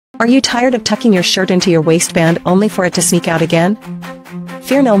Are you tired of tucking your shirt into your waistband only for it to sneak out again?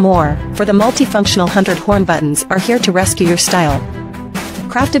 Fear no more, for the multifunctional 100 horn buttons are here to rescue your style.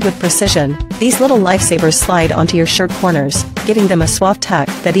 Crafted with precision, these little lifesavers slide onto your shirt corners, giving them a suave tuck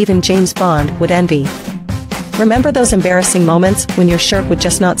that even James Bond would envy. Remember those embarrassing moments when your shirt would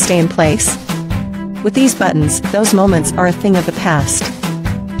just not stay in place? With these buttons, those moments are a thing of the past.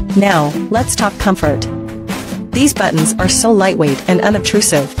 Now, let's talk comfort. These buttons are so lightweight and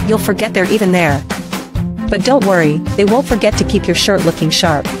unobtrusive, you'll forget they're even there. But don't worry, they won't forget to keep your shirt looking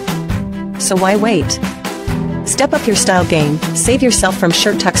sharp. So why wait? Step up your style game, save yourself from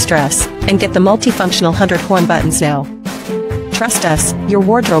shirt tuck stress, and get the multifunctional 100 horn buttons now. Trust us, your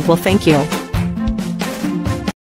wardrobe will thank you.